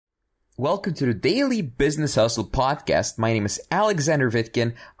Welcome to the Daily Business Hustle podcast. My name is Alexander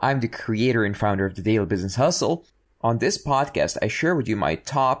Vitkin. I'm the creator and founder of the Daily Business Hustle. On this podcast, I share with you my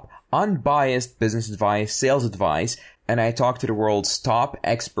top, unbiased business advice, sales advice, and I talk to the world's top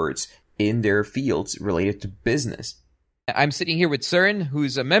experts in their fields related to business. I'm sitting here with Søren,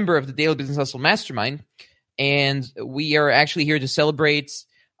 who's a member of the Daily Business Hustle Mastermind, and we are actually here to celebrate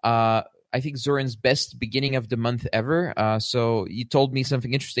I think Søren's best beginning of the month ever. So you told me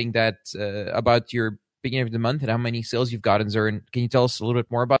something interesting that about your beginning of the month and how many sales you've gotten, Søren. Can you tell us a little bit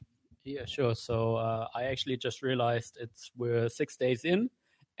more about it? Yeah, sure. So I actually just realized we're 6 days in,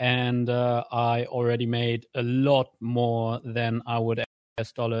 and I already made a lot more than I would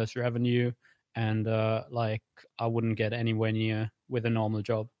US dollars revenue, and I wouldn't get anywhere near with a normal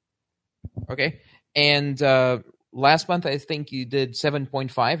job. Okay. And last month, I think you did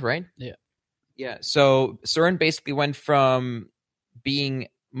 7.5, right? Yeah. Yeah. So Søren basically went from being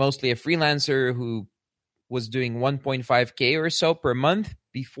mostly a freelancer who was doing 1.5K or so per month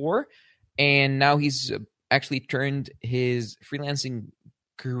before, and now he's actually turned his freelancing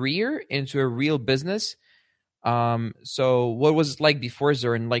career into a real business. So what was it like before,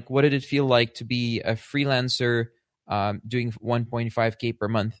 Søren? Like, what did it feel like to be a freelancer doing 1.5K per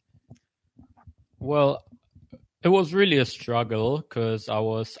month? Well, it was really a struggle because I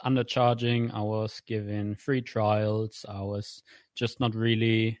was undercharging. I was giving free trials. I was just not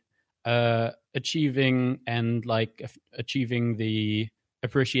really achieving the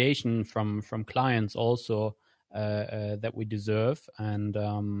appreciation from clients also that we deserve. And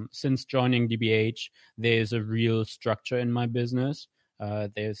since joining DBH, there's a real structure in my business.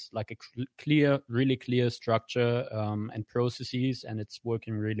 There's like a really clear structure and processes, and it's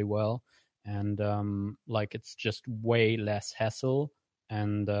working really well. And it's just way less hassle,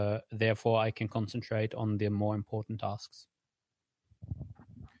 and therefore I can concentrate on the more important tasks.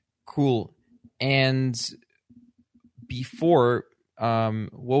 Cool. And before,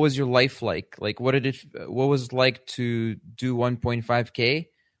 what was your life like? Like, what was it like to do 1.5K?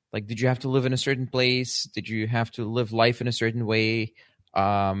 Like, did you have to live in a certain place? Did you have to live life in a certain way?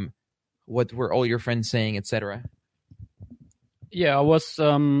 What were all your friends saying, etc.? Yeah, I was.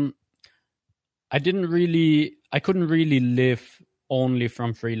 I couldn't really live only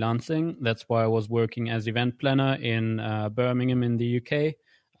from freelancing. That's why I was working as event planner in Birmingham in the UK.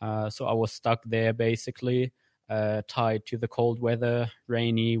 So I was stuck there basically, tied to the cold weather,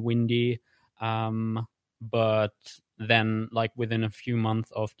 rainy, windy. But then, within a few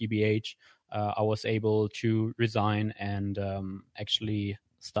months of DBH, I was able to resign and actually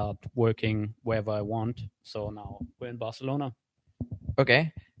start working wherever I want. So now we're in Barcelona.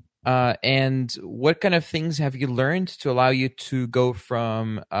 Okay. And what kind of things have you learned to allow you to go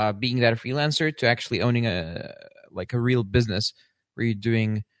from being that freelancer to actually owning a real business where you're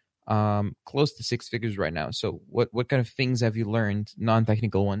doing close to 6 figures right now? So what kind of things have you learned,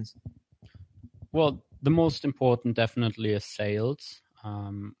 non-technical ones? Well, the most important definitely is sales.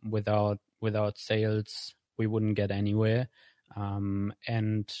 Without sales, we wouldn't get anywhere.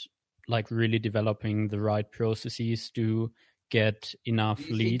 And really developing the right processes to get enough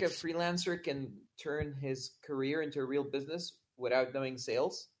leads. Do you think a freelancer can turn his career into a real business without knowing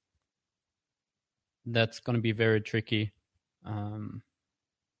sales? That's going to be very tricky. No,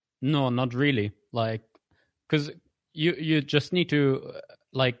 not really. Because you just need to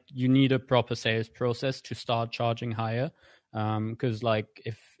you need a proper sales process to start charging higher. Because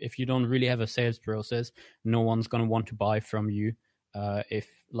if you don't really have a sales process, no one's going to want to buy from you. If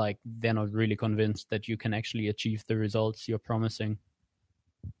they're not really convinced that you can actually achieve the results you're promising.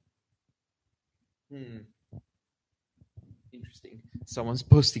 Interesting. Someone's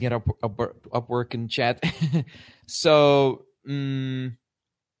posting it Upwork in chat. So, and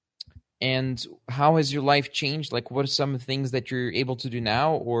how has your life changed? Like, what are some things that you're able to do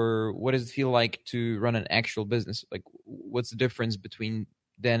now, or what does it feel like to run an actual business? Like, what's the difference between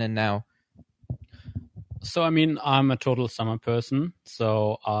then and now? So, I'm a total summer person.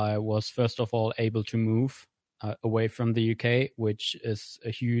 So I was, first of all, able to move away from the UK, which is a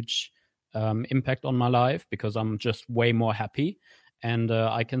huge impact on my life because I'm just way more happy. And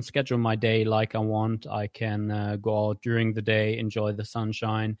I can schedule my day like I want. I can go out during the day, enjoy the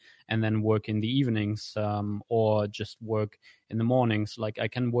sunshine, and then work in the evenings or just work in the mornings. I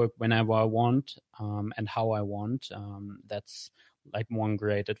can work whenever I want and how I want. That's one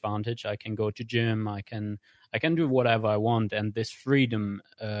great advantage. I can go to gym. I can do whatever I want, and this freedom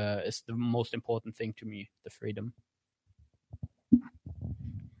is the most important thing to me. The freedom.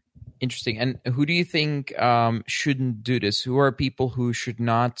 Interesting. And who do you think shouldn't do this? Who are people who should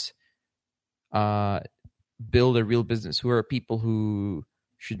not build a real business? Who are people who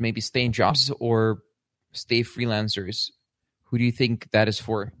should maybe stay in jobs or stay freelancers? Who do you think that is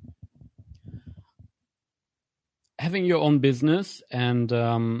for? Having your own business and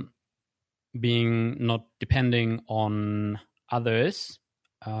being not depending on others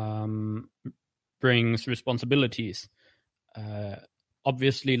brings responsibilities.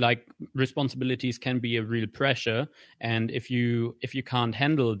 Obviously, like, responsibilities can be a real pressure, and if you can't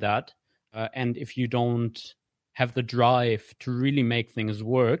handle that, and if you don't have the drive to really make things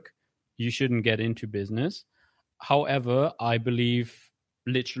work, you shouldn't get into business. However, I believe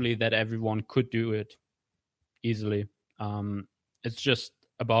literally that everyone could do it easily. It's just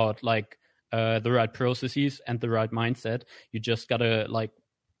about like the right processes and the right mindset. You just gotta like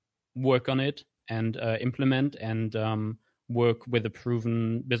work on it and implement and work with a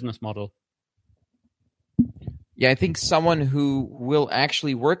proven business model. Yeah, I think someone who will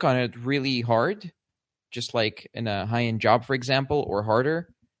actually work on it really hard, just like in a high-end job, for example, or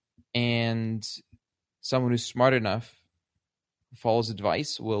harder, and someone who's smart enough, follows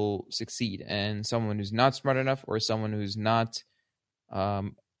advice, will succeed. And someone who's not smart enough, or someone who's not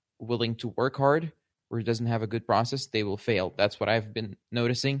willing to work hard, or doesn't have a good process, they will fail. That's what I've been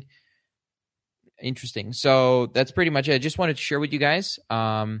noticing. Interesting. So that's pretty much it. I just wanted to share with you guys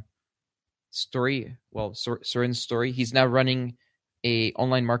Soren's story. He's now running a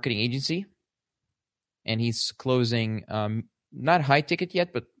online marketing agency, and he's closing not high ticket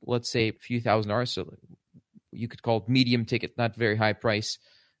yet, but let's say a few $1,000. So you could call it medium ticket, not very high price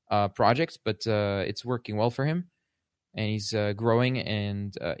projects, but it's working well for him. And he's growing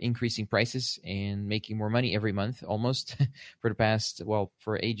and increasing prices and making more money every month, almost for the past,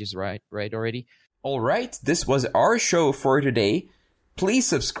 for ages, right already. All right, this was our show for today. Please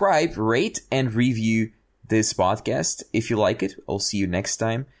subscribe, rate, and review this podcast if you like it. I'll see you next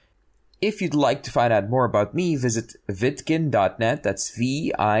time. If you'd like to find out more about me, visit vitkin.net. That's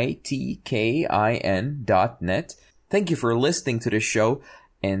VITKIN.net. Thank you for listening to this show,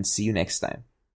 and see you next time.